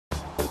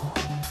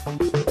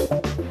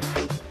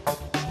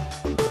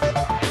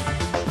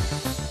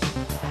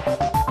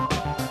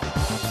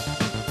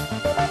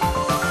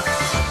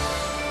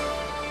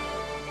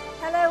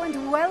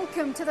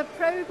Welcome to the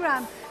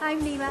programme. I'm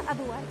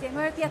Abu Dhabi and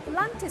we're at the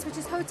Atlantis, which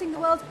is hosting the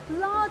world's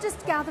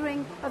largest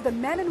gathering of the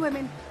men and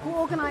women who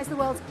organise the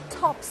world's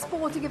top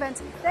sporting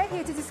events. They're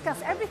here to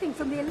discuss everything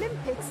from the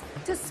Olympics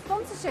to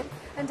sponsorship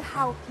and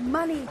how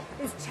money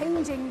is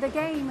changing the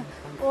game.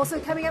 Also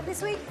coming up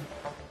this week,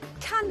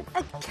 can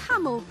a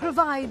camel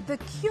provide the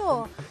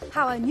cure?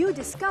 How a new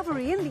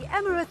discovery in the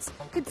Emirates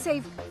could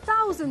save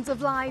thousands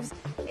of lives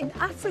in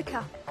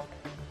Africa.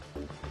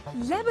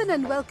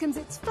 Lebanon welcomes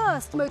its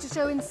first motor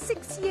show in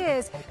 6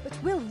 years, but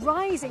will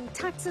rising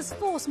taxes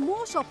force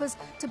more shoppers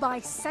to buy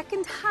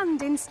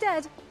second-hand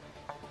instead?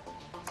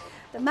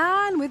 The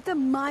man with the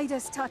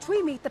Midas touch.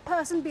 We meet the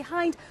person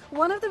behind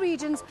one of the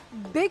region's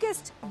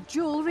biggest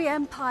jewellery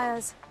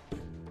empires.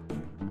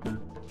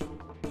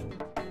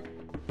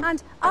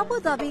 And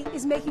Abu Dhabi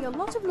is making a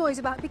lot of noise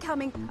about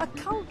becoming a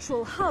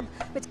cultural hub,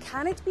 but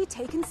can it be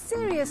taken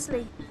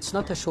seriously? It's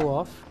not a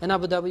show-off. In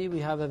Abu Dhabi, we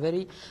have a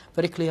very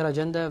clear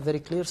agenda, very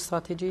clear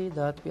strategy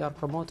that we are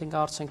promoting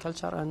arts and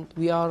culture, and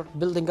we are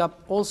building up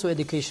also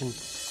education.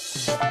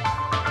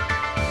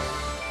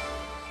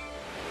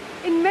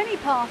 In many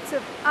parts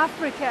of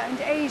Africa and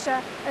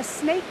Asia, a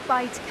snake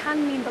bite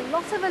can mean the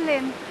loss of a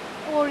limb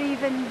or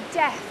even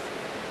death.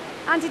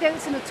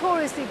 Antidotes are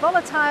notoriously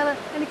volatile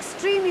and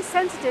extremely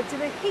sensitive to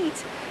the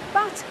heat.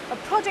 But a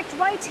project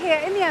right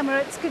here in the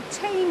Emirates could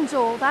change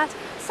all that.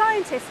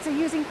 Scientists are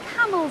using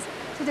camels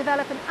to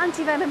develop an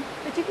antivenom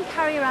that you can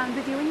carry around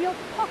with you in your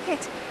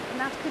pocket. And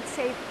that could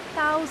save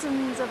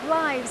thousands of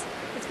lives,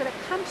 as Philip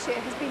Hampshire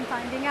has been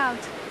finding out.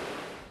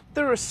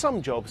 There are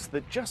some jobs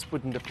that just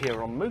wouldn't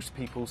appear on most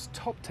people's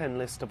top 10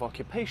 list of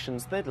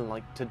occupations they'd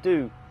like to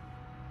do.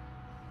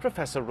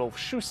 Professor Rolf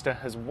Schuster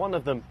has one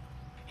of them.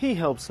 He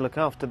helps look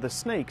after the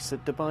snakes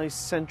at Dubai's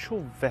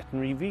Central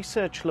Veterinary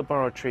Research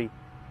Laboratory,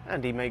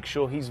 and he makes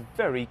sure he's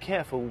very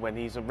careful when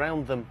he's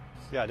around them.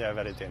 Yeah, they are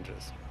very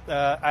dangerous.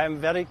 I'm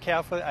very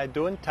careful. I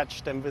don't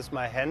touch them with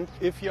my hand.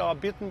 If you are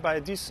bitten by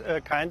this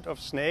kind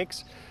of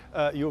snakes,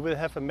 you will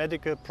have a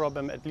medical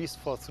problem at least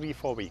for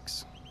 3-4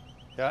 weeks.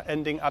 Yeah,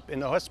 ending up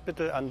in a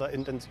hospital under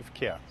intensive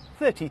care.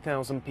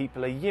 30,000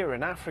 people a year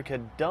in Africa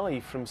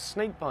die from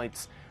snake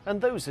bites,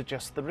 and those are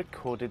just the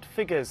recorded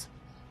figures.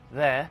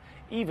 There,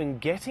 even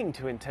getting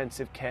to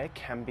intensive care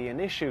can be an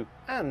issue,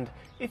 and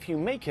if you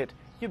make it,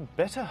 you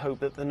better hope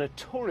that the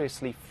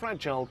notoriously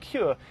fragile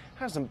cure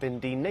hasn't been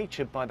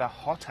denatured by the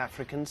hot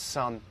African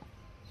sun.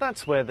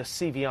 That's where the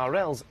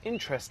CVRL's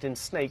interest in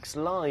snakes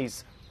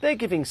lies. They're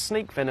giving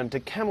snake venom to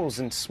camels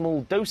in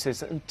small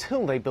doses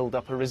until they build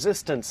up a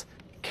resistance.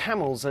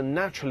 Camels are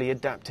naturally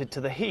adapted to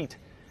the heat,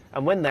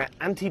 and when their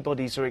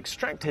antibodies are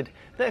extracted,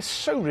 they're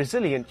so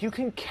resilient you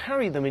can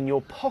carry them in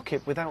your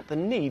pocket without the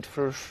need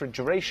for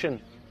refrigeration.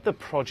 The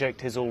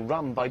project is all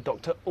run by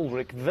Dr.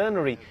 Ulrich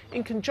Wernery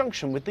in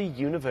conjunction with the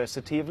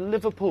University of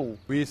Liverpool.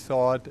 We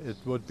thought it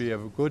would be a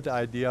good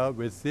idea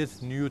with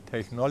this new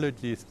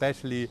technology,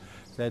 especially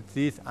that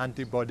these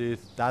antibodies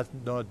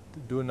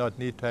do not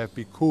need to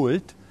be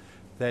cooled,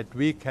 that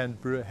we can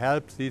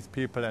help these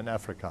people in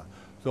Africa.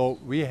 So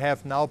we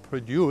have now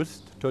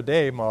produced,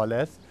 today more or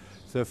less,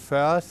 the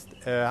first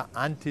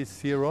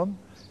anti-serum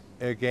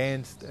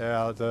against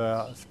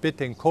the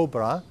spitting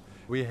cobra.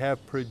 We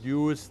have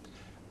produced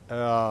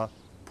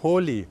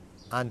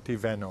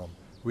poly-antivenom.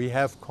 We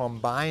have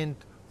combined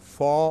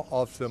 4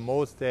 of the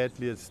most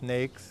deadly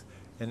snakes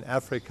in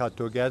Africa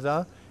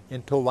together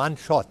into one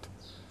shot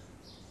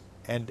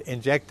and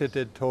injected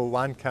it to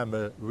one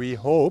camel. We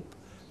hope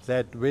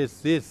that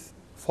with these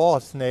 4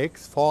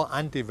 snakes, 4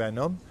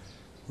 antivenom,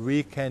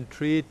 we can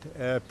treat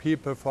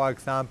people, for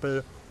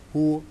example,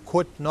 who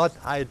could not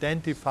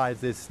identify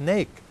the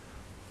snake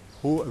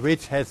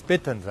which has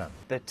bitten them.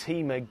 The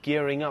team are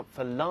gearing up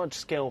for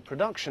large-scale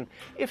production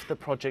if the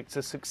project's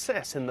a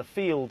success in the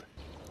field.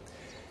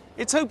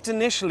 It's hoped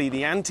initially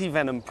the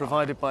anti-venom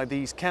provided by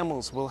these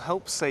camels will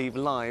help save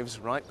lives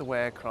right the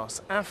way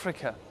across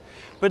Africa.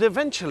 But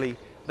eventually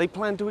they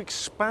plan to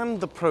expand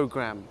the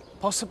program,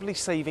 possibly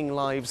saving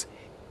lives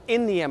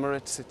in the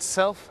Emirates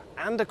itself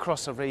and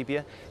across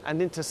Arabia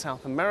and into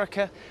South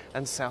America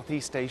and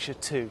Southeast Asia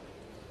too.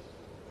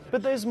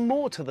 But there's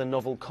more to the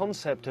novel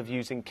concept of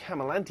using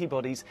camel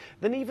antibodies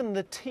than even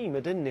the team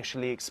had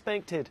initially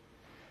expected.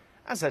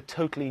 As a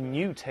totally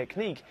new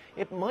technique,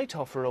 it might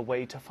offer a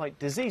way to fight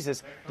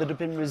diseases that have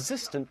been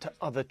resistant to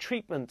other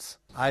treatments.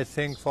 I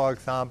think, for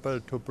example,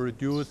 to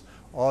produce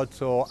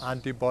also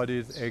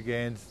antibodies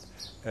against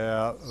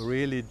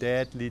really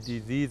deadly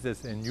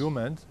diseases in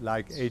humans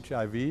like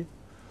HIV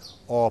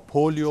or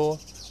polio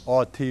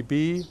or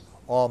TB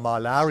or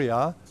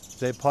malaria,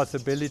 the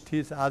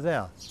possibilities are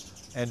there.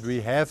 And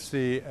we have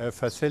the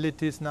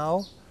facilities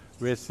now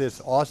with this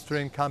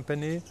Austrian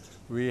company.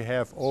 We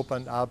have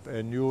opened up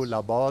a new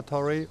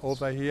laboratory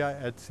over here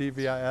at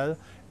CVRL,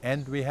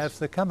 and we have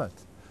the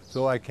camels.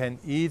 so I can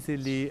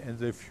easily in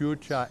the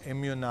future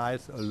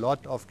immunize a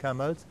lot of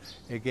camels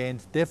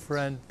against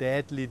different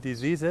deadly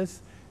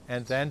diseases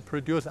and then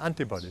produce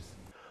antibodies.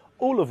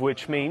 All of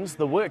which means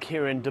the work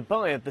here in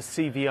Dubai at the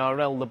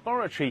CVRL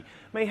laboratory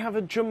may have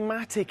a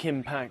dramatic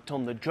impact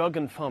on the drug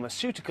and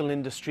pharmaceutical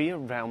industry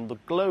around the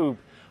globe,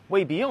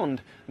 way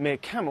beyond mere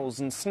camels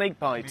and snake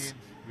bites.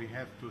 We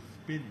have to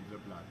spin the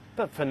blood.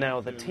 But for now,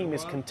 the team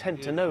is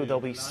content to know they'll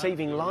be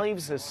saving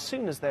lives as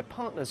soon as their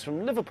partners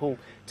from Liverpool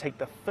take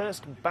the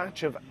first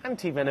batch of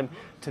antivenom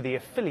to the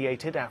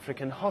affiliated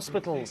African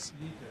hospitals.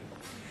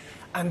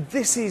 And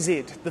this is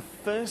it, the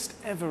first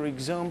ever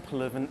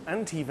example of an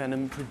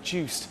antivenom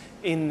produced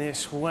in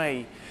this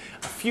way.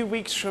 A few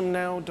weeks from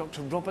now,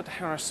 Dr. Robert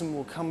Harrison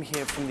will come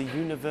here from the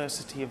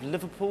University of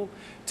Liverpool,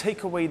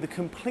 take away the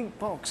complete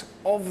box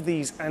of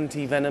these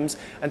antivenoms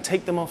and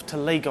take them off to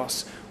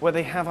Lagos, where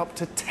they have up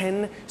to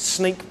 10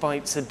 snake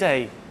bites a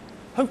day.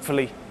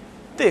 Hopefully,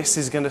 this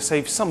is going to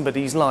save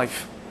somebody's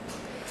life.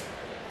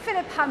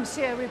 Philip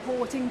Hampshire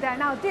reporting there.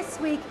 Now this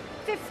week,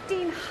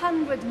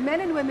 1,500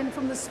 men and women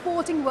from the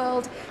sporting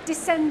world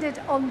descended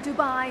on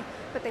Dubai,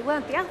 but they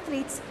weren't the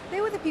athletes, they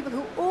were the people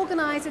who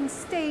organise and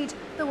stage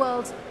the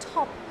world's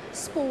top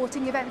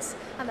sporting events.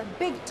 And the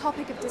big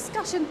topic of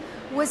discussion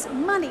was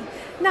money.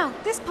 Now,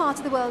 this part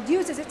of the world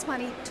uses its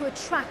money to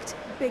attract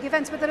big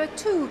events, but there are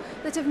two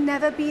that have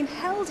never been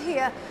held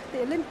here,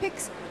 the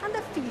Olympics and the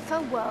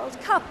FIFA World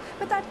Cup.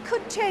 But that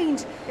could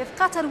change if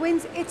Qatar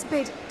wins its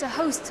bid to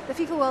host the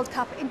FIFA World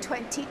Cup in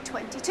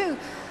 2022.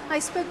 I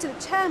spoke to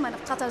the chairman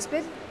of Qatar's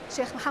bid,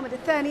 Sheikh Mohammed Al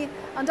Thani,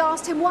 and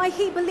asked him why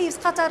he believes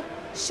Qatar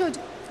should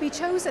be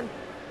chosen.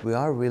 We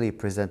are really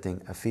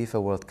presenting a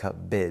FIFA World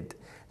Cup bid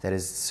that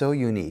is so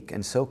unique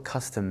and so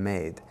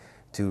custom-made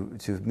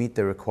to meet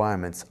the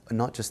requirements,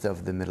 not just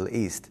of the Middle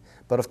East,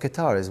 but of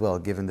Qatar as well,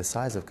 given the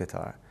size of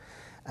Qatar.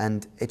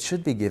 And it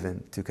should be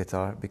given to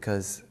Qatar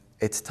because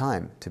it's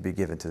time to be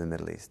given to the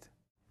Middle East.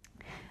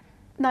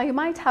 Now, you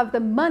might have the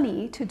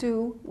money to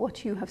do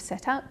what you have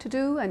set out to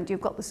do, and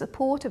you've got the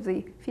support of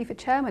the FIFA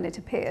chairman, it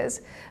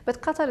appears,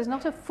 but Qatar is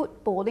not a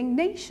footballing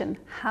nation.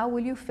 How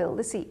will you fill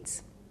the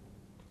seats?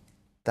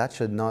 That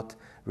should not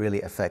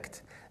really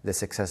affect the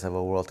success of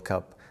a World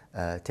Cup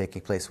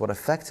taking place. What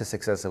affects the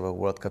success of a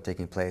World Cup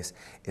taking place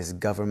is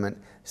government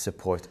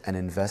support and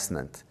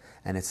investment.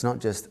 And it's not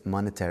just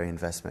monetary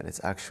investment, it's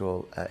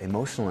actual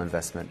emotional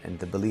investment in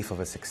the belief of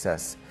a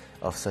success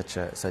of such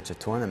a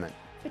tournament.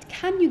 But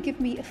can you give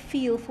me a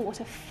feel for what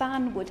a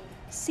fan would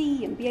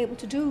see and be able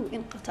to do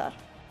in Qatar?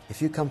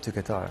 If you come to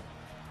Qatar,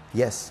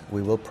 yes,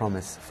 we will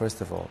promise,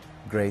 first of all,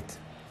 great,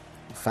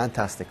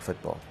 fantastic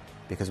football,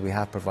 because we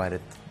have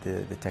provided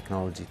the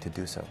technology to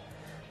do so.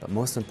 But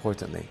most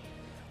importantly,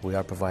 we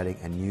are providing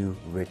a new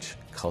rich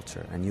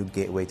culture, a new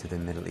gateway to the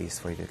Middle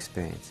East for you to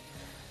experience.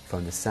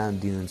 From the sand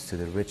dunes to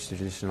the rich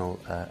traditional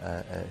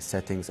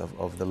settings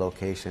of the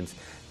locations,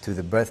 to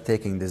the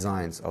breathtaking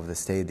designs of the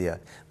stadia.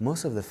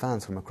 Most of the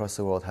fans from across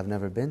the world have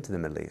never been to the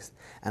Middle East.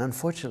 And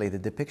unfortunately, the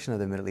depiction of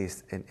the Middle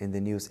East in the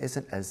news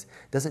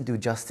doesn't do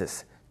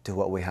justice to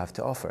what we have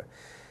to offer.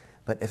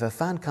 But if a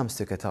fan comes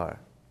to Qatar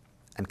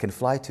and can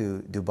fly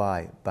to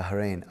Dubai,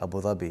 Bahrain,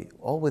 Abu Dhabi,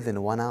 all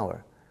within 1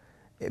 hour,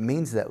 it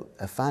means that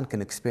a fan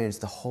can experience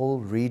the whole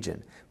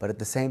region, but at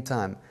the same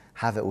time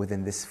have it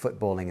within this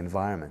footballing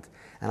environment.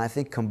 And I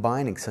think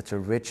combining such a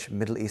rich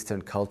Middle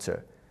Eastern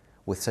culture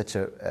with such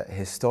a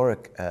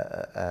historic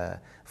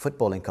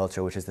footballing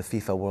culture, which is the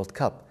FIFA World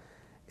Cup,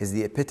 is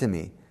the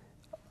epitome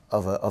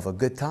of a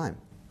good time.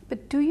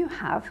 But do you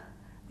have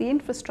the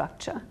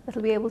infrastructure that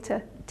will be able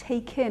to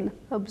take in,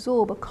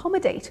 absorb,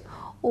 accommodate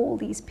all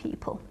these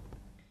people?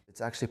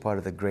 It's actually part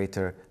of the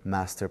greater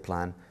master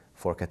plan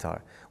for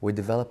Qatar. We're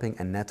developing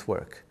a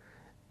network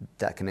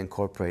that can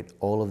incorporate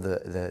all of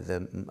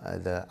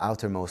the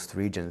outermost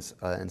regions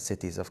and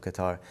cities of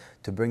Qatar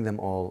to bring them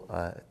all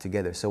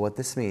together. So what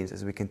this means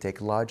is we can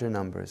take larger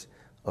numbers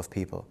of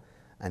people,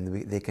 and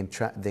they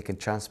can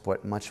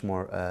transport much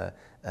more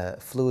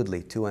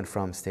fluidly to and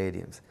from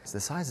stadiums. So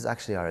the size is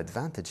actually our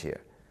advantage here.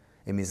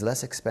 It means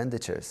less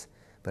expenditures,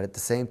 but at the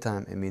same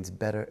time it means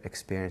better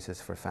experiences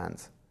for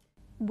fans.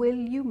 Will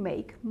you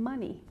make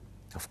money?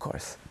 Of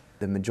course.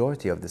 The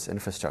majority of this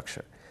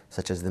infrastructure,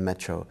 such as the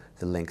metro,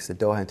 the links, the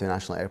Doha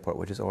International Airport,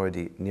 which is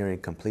already nearing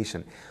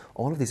completion,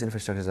 all of these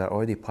infrastructures are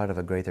already part of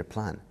a greater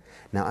plan.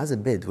 Now, as a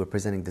bid, we're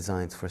presenting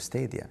designs for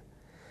stadia.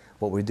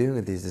 What we're doing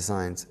with these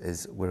designs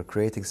is we're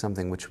creating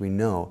something which we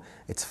know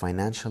it's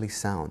financially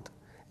sound,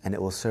 and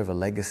it will serve a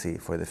legacy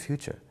for the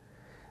future.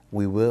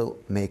 We will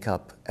make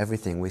up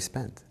everything we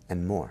spent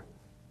and more.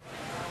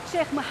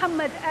 Sheikh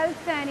Mohammed Al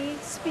Thani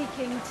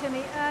speaking to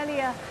me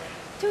earlier.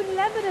 To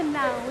Lebanon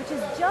now, which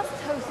has just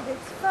hosted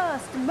its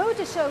first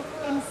motor show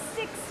in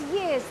 6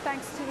 years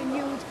thanks to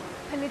renewed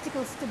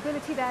political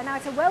stability there. Now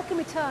it's a welcome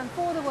return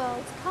for the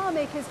world's car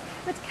makers,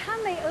 but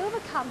can they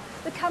overcome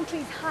the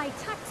country's high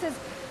taxes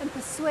and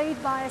persuade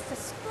buyers to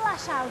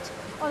splash out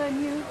on a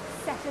new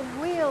set of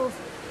wheels?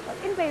 Well,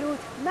 in Beirut,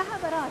 Maha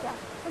Barada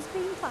has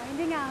been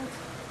finding out.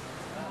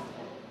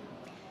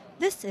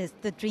 This is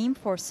the dream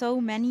for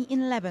so many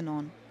in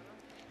Lebanon.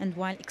 And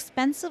while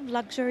expensive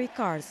luxury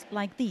cars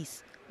like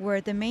these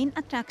were the main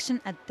attraction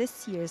at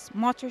this year's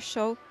motor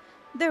show,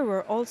 there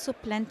were also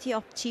plenty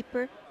of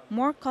cheaper,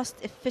 more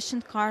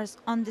cost-efficient cars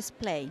on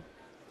display.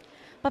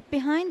 But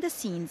behind the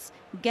scenes,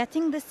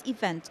 getting this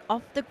event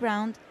off the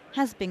ground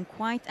has been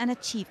quite an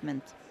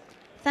achievement.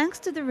 Thanks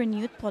to the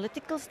renewed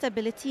political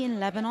stability in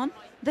Lebanon,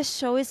 the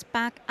show is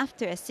back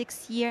after a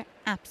 6-year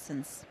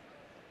absence.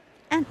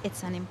 And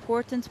it's an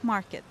important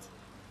market.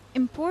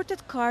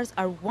 Imported cars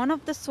are one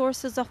of the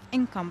sources of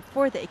income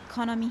for the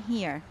economy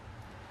here.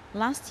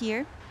 Last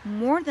year,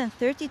 more than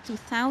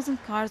 32,000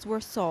 cars were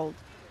sold.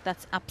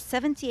 That's up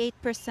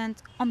 78%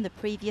 on the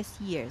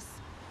previous years.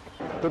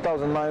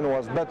 2009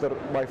 was better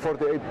by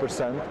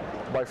 48%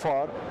 by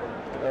far.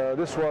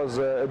 This was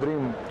a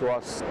dream to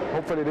us.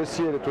 Hopefully this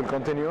year it will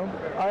continue.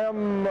 I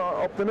am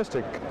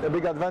optimistic. A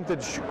big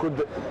advantage could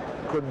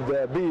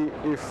be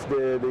if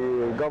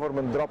the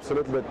government drops a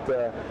little bit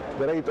the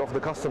rate of the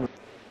customs.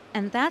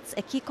 And that's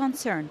a key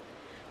concern.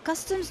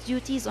 Customs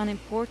duties on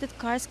imported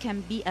cars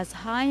can be as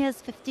high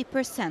as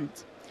 50%.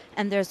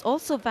 And there's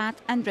also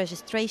VAT and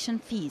registration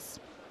fees.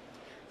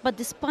 But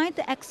despite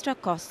the extra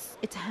costs,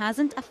 it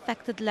hasn't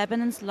affected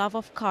Lebanon's love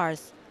of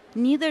cars.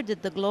 Neither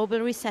did the global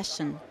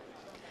recession.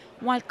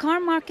 While car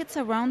markets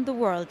around the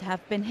world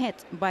have been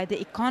hit by the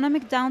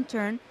economic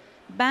downturn,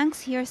 banks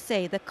here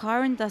say the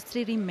car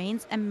industry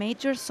remains a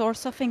major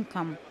source of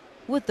income,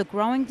 with the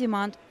growing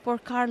demand for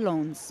car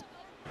loans.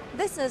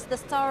 This is the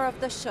star of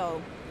the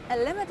show, a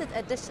limited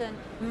edition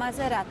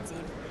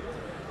Maserati.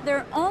 There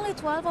are only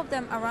 12 of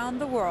them around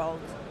the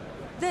world.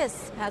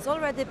 This has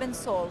already been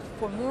sold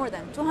for more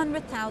than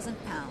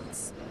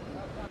 £200,000.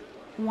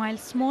 While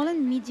small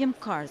and medium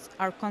cars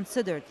are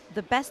considered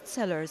the best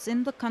sellers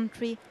in the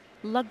country,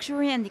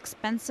 luxury and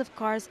expensive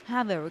cars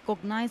have a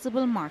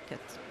recognizable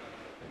market.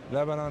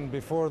 Lebanon,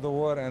 before the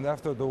war and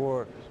after the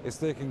war, is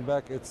taking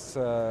back its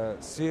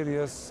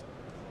serious,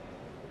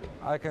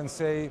 I can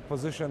say,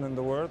 position in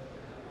the world,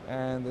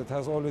 and it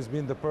has always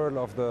been the pearl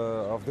of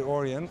the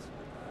Orient,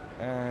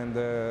 and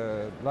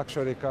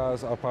luxury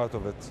cars are part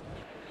of it.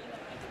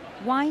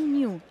 While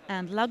new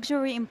and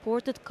luxury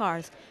imported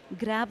cars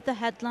grab the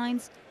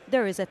headlines,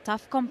 there is a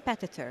tough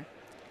competitor.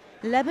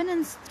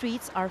 Lebanon's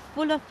streets are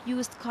full of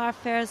used car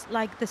fairs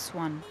like this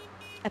one,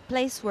 a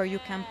place where you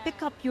can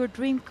pick up your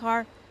dream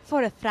car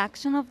for a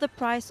fraction of the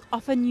price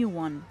of a new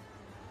one.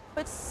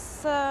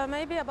 It's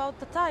maybe about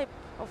the type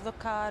of the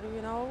car,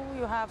 you know.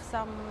 You have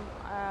some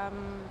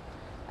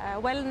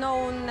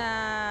well-known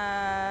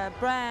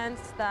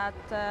brands that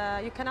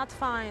you cannot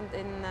find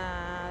in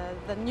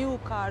the new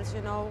cars,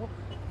 you know,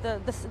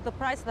 the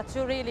price that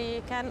you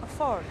really can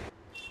afford.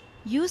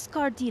 Used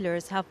car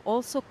dealers have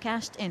also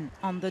cashed in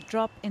on the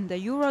drop in the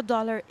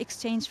euro-dollar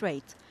exchange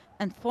rate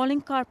and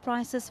falling car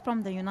prices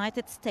from the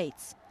United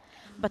States.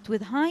 But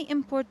with high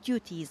import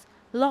duties,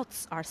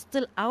 lots are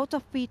still out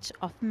of reach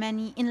of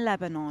many in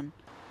Lebanon.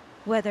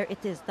 Whether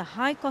it is the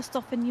high cost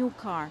of a new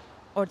car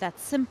or that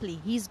simply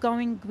he's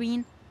going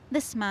green,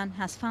 this man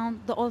has found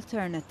the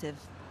alternative.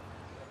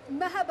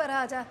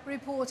 Mahabarada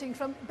reporting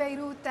from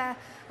Beirut there.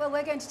 Well,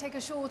 we're going to take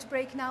a short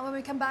break now. When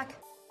we come back,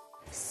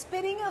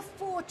 spinning a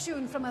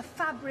fortune from a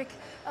fabric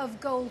of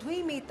gold,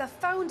 we meet the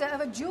founder of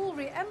a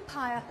jewellery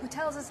empire who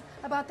tells us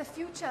about the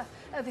future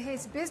of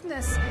his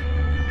business.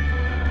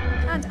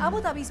 And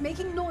Abu Dhabi's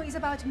making noise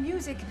about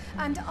music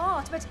and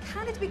art, but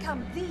can it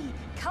become the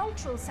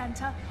cultural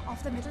centre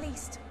of the Middle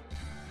East?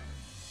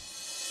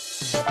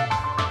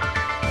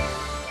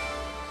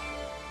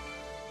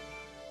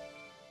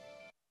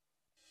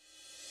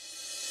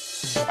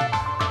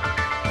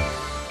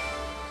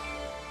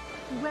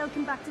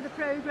 Welcome back to the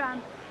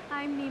programme.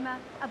 I'm Nima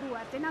Abu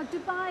Dhabi. Now,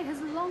 Dubai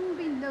has long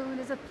been known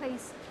as a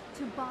place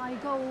to buy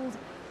gold.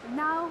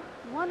 Now,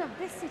 one of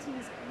this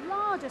city's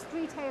largest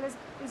retailers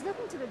is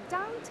looking to the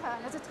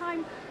downturn as a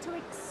time to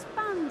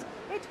expand.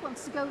 It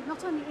wants to go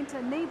not only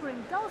into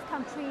neighbouring Gulf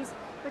countries,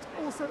 but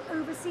also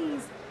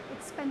overseas.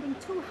 It's spending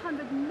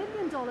 $200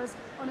 million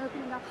on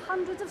opening up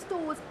hundreds of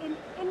stores in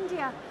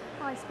India.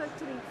 I spoke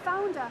to the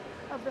founder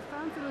of the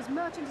firm, Firoz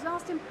Merchant, and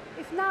asked him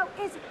if now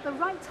is the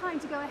right time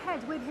to go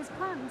ahead with his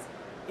plans.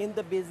 In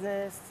the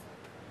business,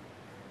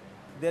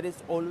 there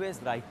is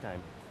always right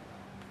time.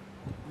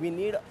 We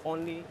need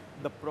only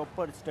the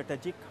proper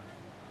strategic,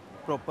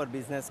 proper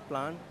business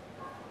plan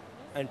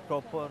and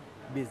proper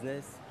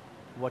business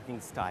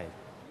working style.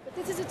 But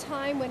this is a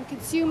time when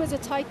consumers are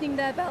tightening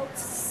their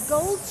belts.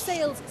 Gold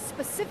sales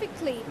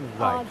specifically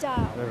are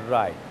down.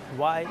 Right.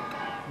 Why?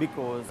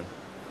 Because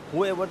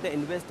whoever they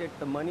invested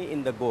the money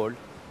in the gold,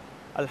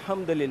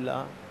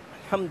 alhamdulillah,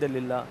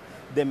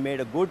 they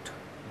made a good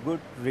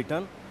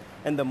return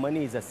and the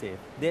money is safe.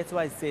 That's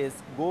why it says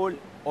gold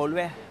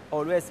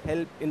always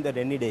help in the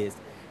rainy days,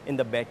 in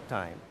the bad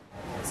time.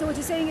 So what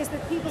you're saying is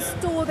that people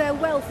store their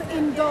wealth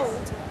in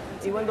gold?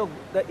 Even though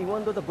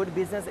the good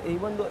business,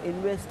 even though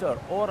investor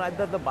or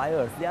either the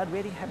buyers, they are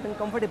very happy and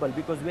comfortable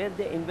because where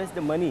they invest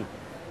the money,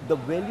 the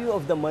value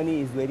of the money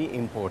is very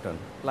important.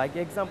 Like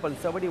example,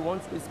 somebody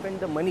wants to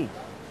spend the money,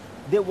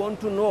 they want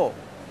to know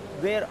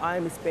where I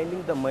am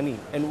spending the money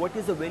and what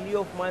is the value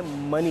of my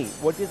money,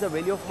 what is the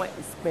value of my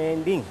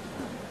spending.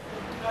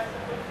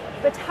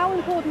 But how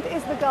important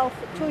is the Gulf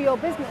to your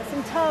business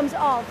in terms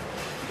of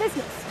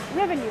business,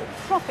 revenue,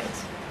 profit?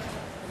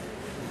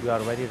 You are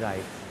very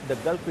right. The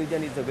Gulf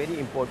region is very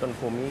important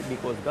for me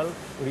because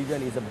Gulf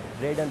region is a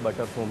bread and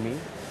butter for me,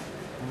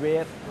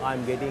 where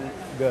I'm getting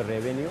the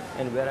revenue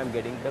and where I'm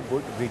getting the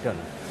good return.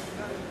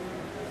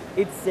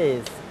 It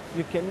says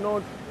you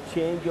cannot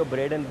change your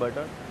bread and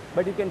butter,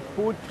 but you can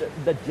put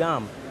the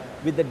jam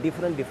with the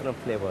different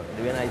flavor.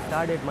 When I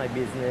started my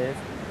business,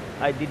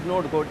 I did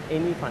not got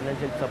any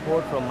financial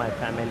support from my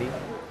family.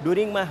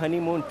 During my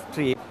honeymoon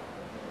trip,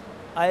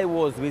 I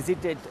was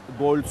visited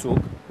Gold Souk.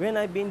 When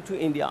I been to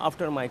India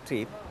after my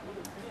trip,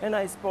 and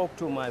I spoke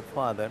to my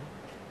father,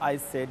 I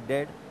said,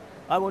 Dad,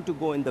 I want to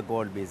go in the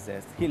gold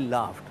business. He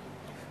laughed,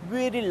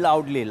 very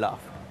loudly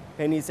laughed.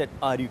 And he said,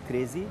 are you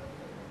crazy?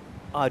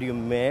 Are you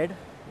mad?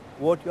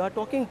 What you are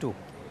talking to?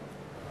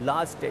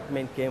 Last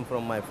statement came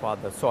from my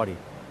father, sorry.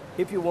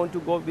 If you want to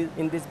go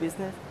in this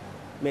business,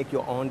 make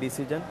your own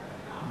decision.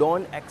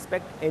 Don't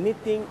expect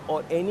anything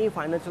or any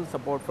financial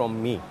support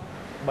from me.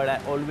 But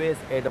I always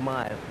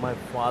admire my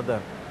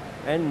father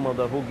and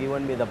mother who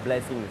given me the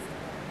blessings.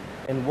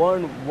 And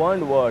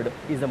one word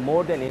is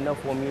more than enough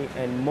for me,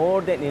 and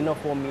more than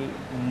enough for me,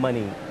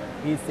 money.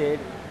 He said,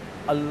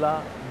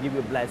 Allah give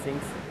you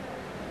blessings.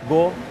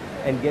 Go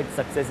and get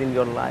success in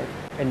your life.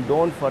 And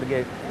don't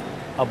forget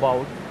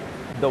about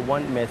the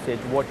one message,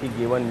 what he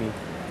given me.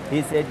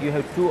 He said, you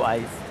have two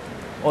eyes.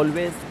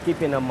 Always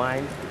keep in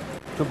mind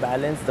to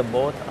balance the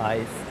both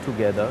eyes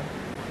together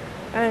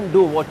and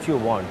do what you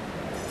want.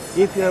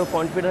 If you have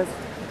confidence,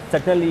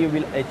 certainly you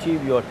will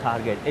achieve your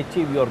target,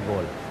 achieve your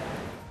goal.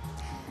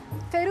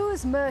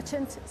 Ferouz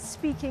merchant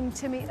speaking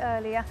to me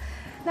earlier.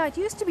 Now, it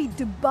used to be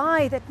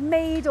Dubai that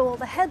made all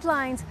the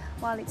headlines,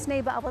 while its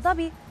neighbour Abu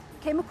Dhabi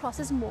came across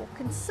as more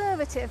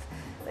conservative.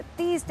 But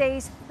these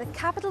days, the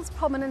capital's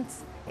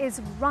prominence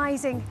is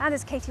rising. And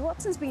as Katie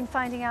Watson's been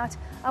finding out,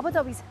 Abu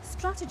Dhabi's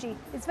strategy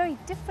is very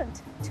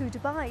different to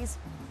Dubai's.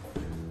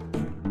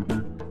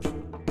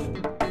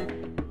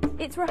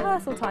 It's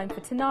rehearsal time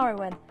for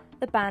Tanarowen.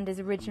 The band is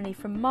originally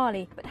from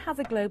Mali, but has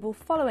a global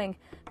following,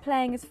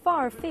 playing as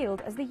far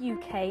afield as the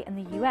UK and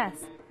the US.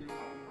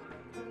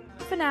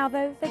 For now,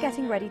 though, they're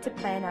getting ready to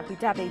play in Abu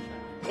Dhabi.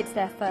 It's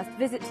their first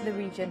visit to the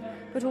region,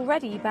 but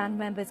already band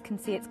members can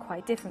see it's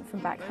quite different from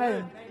back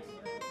home.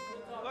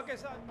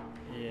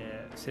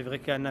 C'est vrai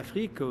qu'en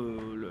Afrique,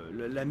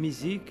 la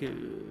musique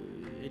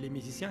et les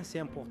musiciens, c'est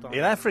important.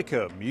 In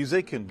Africa,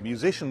 music and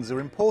musicians are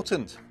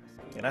important.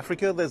 In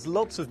Africa, there's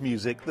lots of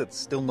music that's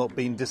still not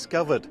been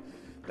discovered.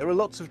 There are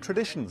lots of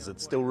traditions that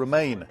still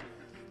remain.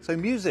 So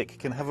music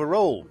can have a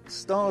role,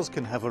 stars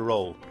can have a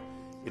role.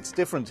 It's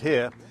different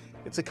here.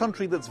 It's a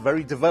country that's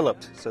very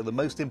developed, so the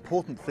most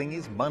important thing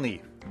is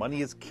money.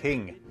 Money is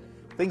king.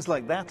 Things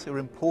like that are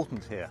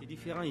important here. C'est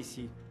différent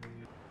ici.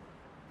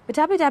 But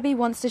Abu Dhabi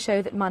wants to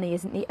show that money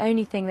isn't the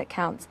only thing that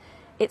counts.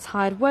 It's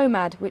hired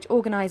WOMAD, which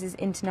organises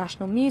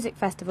international music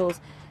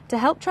festivals, to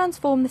help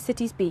transform the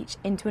city's beach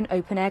into an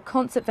open-air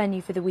concert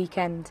venue for the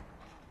weekend.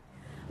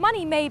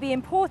 Money may be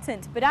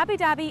important, but Abu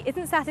Dhabi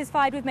isn't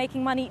satisfied with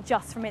making money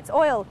just from its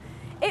oil.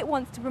 It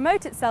wants to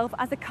promote itself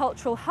as a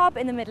cultural hub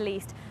in the Middle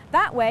East.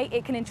 That way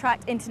it can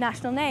attract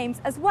international names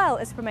as well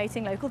as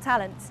promoting local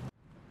talents.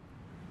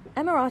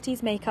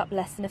 Emiratis make up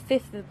less than a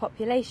fifth of the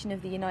population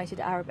of the United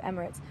Arab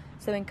Emirates,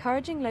 so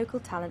encouraging local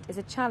talent is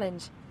a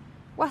challenge.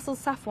 Wassel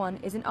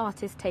Safwan is an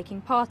artist taking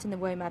part in the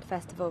WOMAD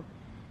festival.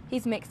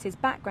 He's mixed his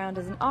background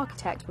as an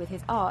architect with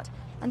his art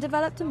and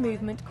developed a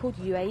movement called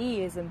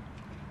UAEism.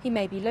 He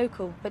may be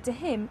local, but to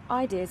him,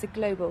 ideas are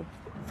global.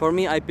 For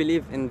me, I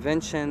believe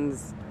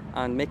inventions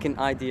and making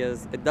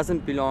ideas, it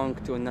doesn't belong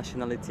to a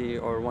nationality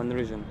or one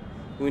region.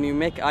 When you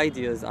make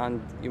ideas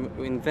and you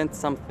invent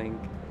something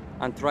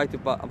and try to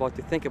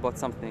think about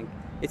something,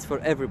 it's for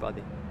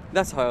everybody.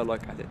 That's how I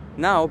look at it.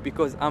 Now,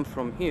 because I'm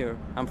from here,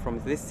 I'm from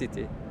this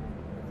city,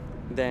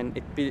 then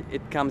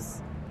it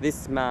comes,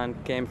 this man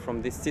came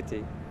from this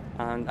city,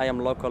 and I am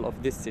local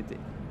of this city.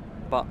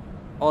 But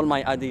all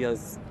my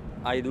ideas,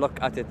 I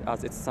look at it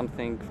as it's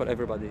something for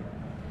everybody.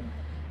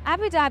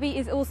 Abu Dhabi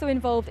is also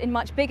involved in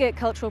much bigger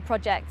cultural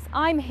projects.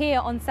 I'm here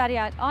on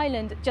Saadiyat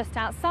Island, just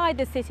outside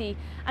the city,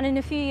 and in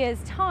a few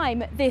years'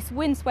 time, this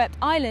windswept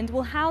island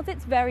will house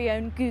its very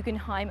own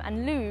Guggenheim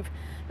and Louvre.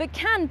 But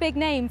can big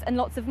names and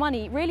lots of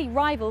money really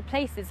rival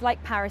places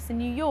like Paris and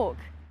New York?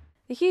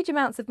 The huge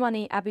amounts of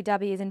money Abu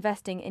Dhabi is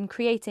investing in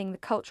creating the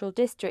cultural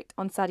district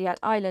on Saadiyat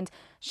Island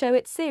show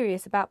it's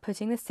serious about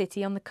putting the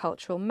city on the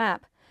cultural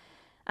map.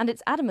 And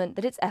it's adamant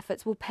that its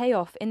efforts will pay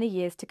off in the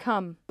years to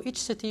come. Each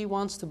city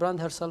wants to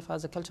brand herself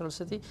as a cultural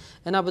city.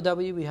 In Abu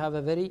Dhabi, we have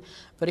a very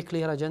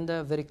clear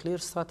agenda, very clear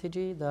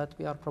strategy that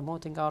we are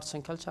promoting arts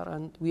and culture,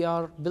 and we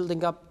are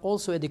building up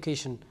also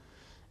education.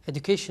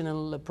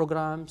 educational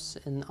programs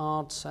in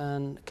arts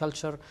and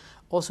culture,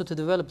 also to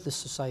develop this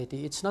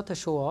society. It's not a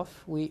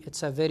show-off.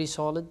 It's a very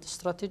solid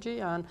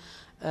strategy, and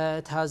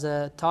it has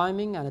a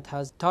timing and it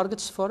has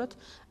targets for it.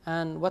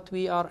 And what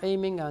we are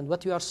aiming and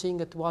what we are seeing,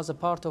 it was a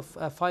part of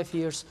a 5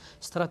 years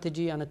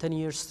strategy and a 10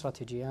 years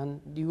strategy. And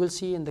you will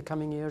see in the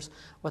coming years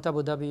what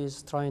Abu Dhabi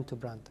is trying to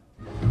brand.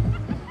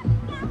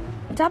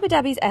 But Abu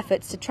Dhabi's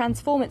efforts to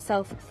transform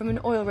itself from an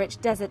oil-rich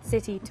desert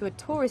city to a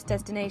tourist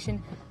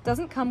destination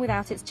doesn't come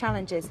without its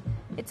challenges.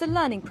 It's a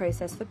learning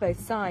process for both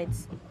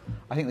sides.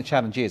 I think the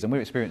challenge is, and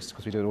we're experienced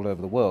because we do it all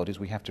over the world, is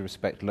we have to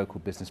respect local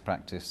business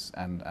practice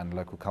and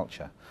local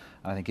culture.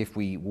 And I think if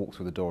we walk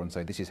through the door and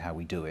say, this is how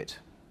we do it,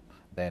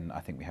 then I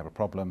think we have a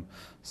problem.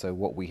 So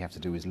what we have to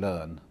do is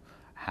learn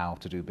how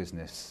to do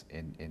business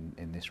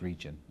in this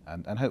region.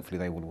 And hopefully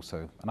they will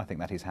also, and I think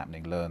that is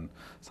happening, learn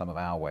some of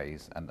our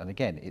ways. And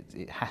again,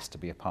 it has to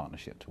be a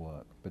partnership to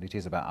work, but it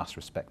is about us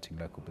respecting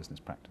local business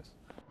practice.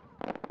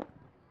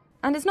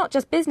 And it's not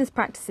just business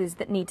practices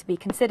that need to be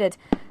considered.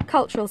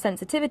 Cultural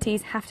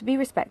sensitivities have to be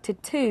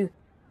respected too.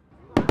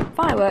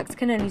 Fireworks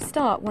can only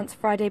start once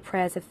Friday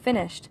prayers have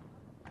finished.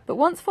 But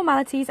once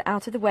formalities are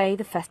out of the way,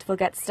 the festival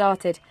gets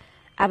started.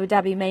 Abu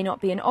Dhabi may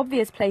not be an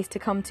obvious place to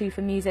come to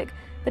for music,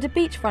 but a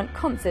beachfront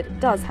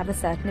concert does have a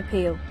certain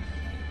appeal.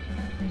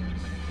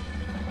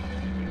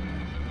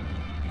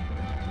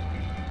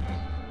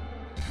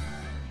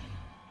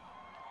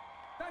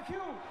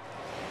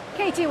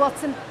 Katie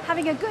Watson,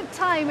 having a good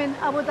time in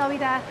Abu Dhabi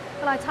there.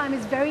 Well, our time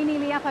is very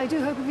nearly up. I do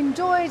hope you've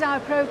enjoyed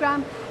our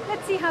programme.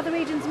 Let's see how the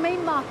region's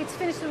main markets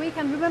finish the week.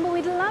 And remember,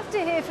 we'd love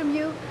to hear from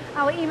you.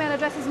 Our email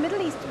address is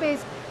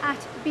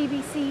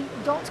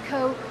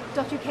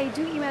middleeastbiz@bbc.co.uk.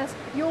 Do email us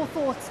your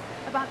thoughts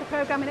about the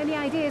programme and any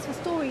ideas for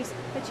stories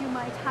that you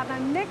might have. Now,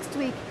 next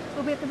week,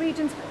 we'll be at the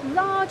region's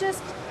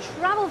largest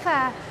travel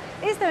fair.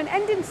 Is there an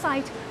end in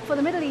sight for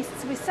the Middle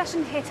East's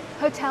recession-hit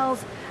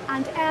hotels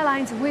and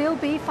airlines? We'll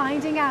be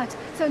finding out.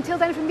 So until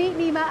then, from me,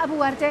 Nima Abu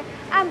Warde,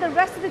 and the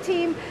rest of the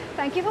team,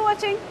 thank you for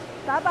watching.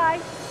 Bye-bye.